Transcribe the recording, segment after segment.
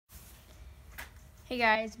Hey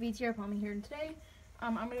guys, BTR Plumbing here, and today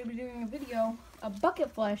I'm going to be doing a bucket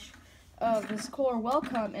flush of this Kohler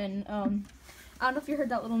Wellcomme, and I don't know if you heard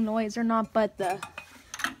that little noise or not, but the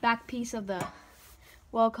back piece of the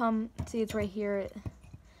Wellcomme, see it's right here,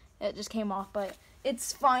 it just came off, but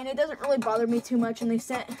it's fine, it doesn't really bother me too much, and they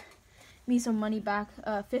sent me some money back,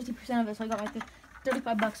 50% of it, so I got like the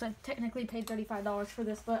 35 bucks, I technically paid $35 for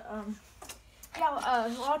this, but yeah, a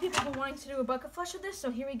lot of people have been wanting to do a bucket flush of this, so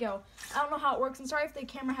here we go. I don't know how it works, and sorry if the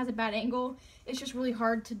camera has a bad angle. It's just really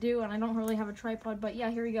hard to do, and I don't really have a tripod, but yeah,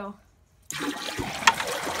 here we go.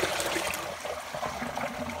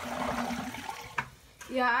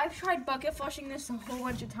 Yeah, I've tried bucket flushing this a whole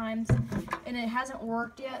bunch of times, and it hasn't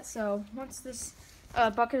worked yet, so once this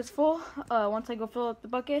bucket is full, once I go fill up the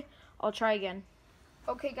bucket, I'll try again.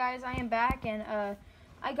 Okay guys, I am back, and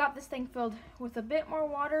I got this thing filled with a bit more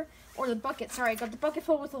water, or the bucket, sorry, I got the bucket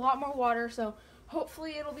filled with a lot more water, so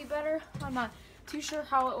hopefully it'll be better. I'm not too sure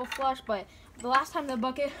how it will flush, but the last time the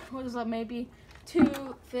bucket was maybe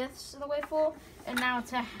 2/5 of the way full, and now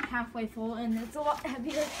it's halfway full, and it's a lot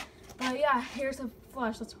heavier. But yeah, here's a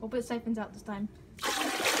flush. Let's hope it siphons out this time.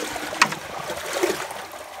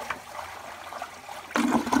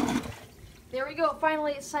 There we go,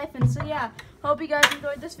 finally it siphoned. So yeah, hope you guys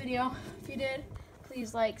enjoyed this video. If you did,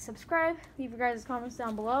 please like, subscribe, leave your guys' comments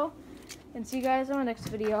down below, and see you guys on the next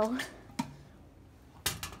video.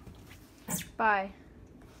 Bye.